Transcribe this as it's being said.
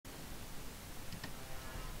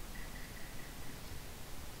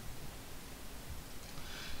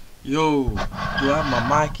Yo, do I have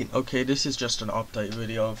my mic in? Okay, this is just an update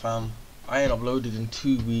video, fam. I ain't uploaded in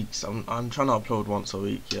 2 weeks. I'm trying to upload once a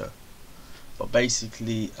week, yeah. But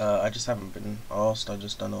basically, I just haven't been asked. I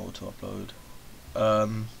just don't know what to upload.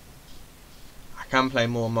 I can play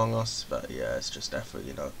more Among Us, but yeah, it's just effort,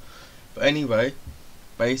 you know. But anyway,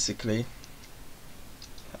 basically,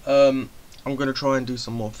 I'm gonna try and do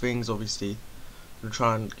some more things. Obviously, I'm gonna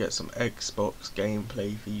try and get some Xbox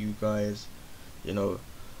gameplay for you guys, you know.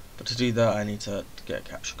 But to do that I need to get a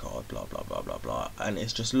capture card, blah blah blah blah blah, and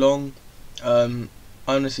it's just long. I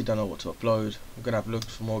honestly don't know what to upload. I'm gonna have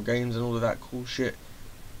looked for more games and all of that cool shit.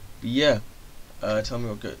 But yeah, tell me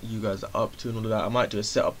what you guys are up to and all of that. I might do a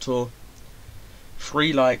setup tour.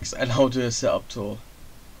 3 likes and I'll do a setup tour.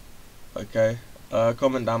 Okay,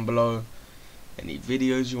 comment down below any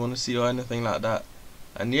videos you want to see or anything like that.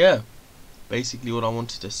 And yeah, basically what I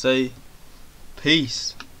wanted to say.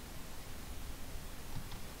 Peace.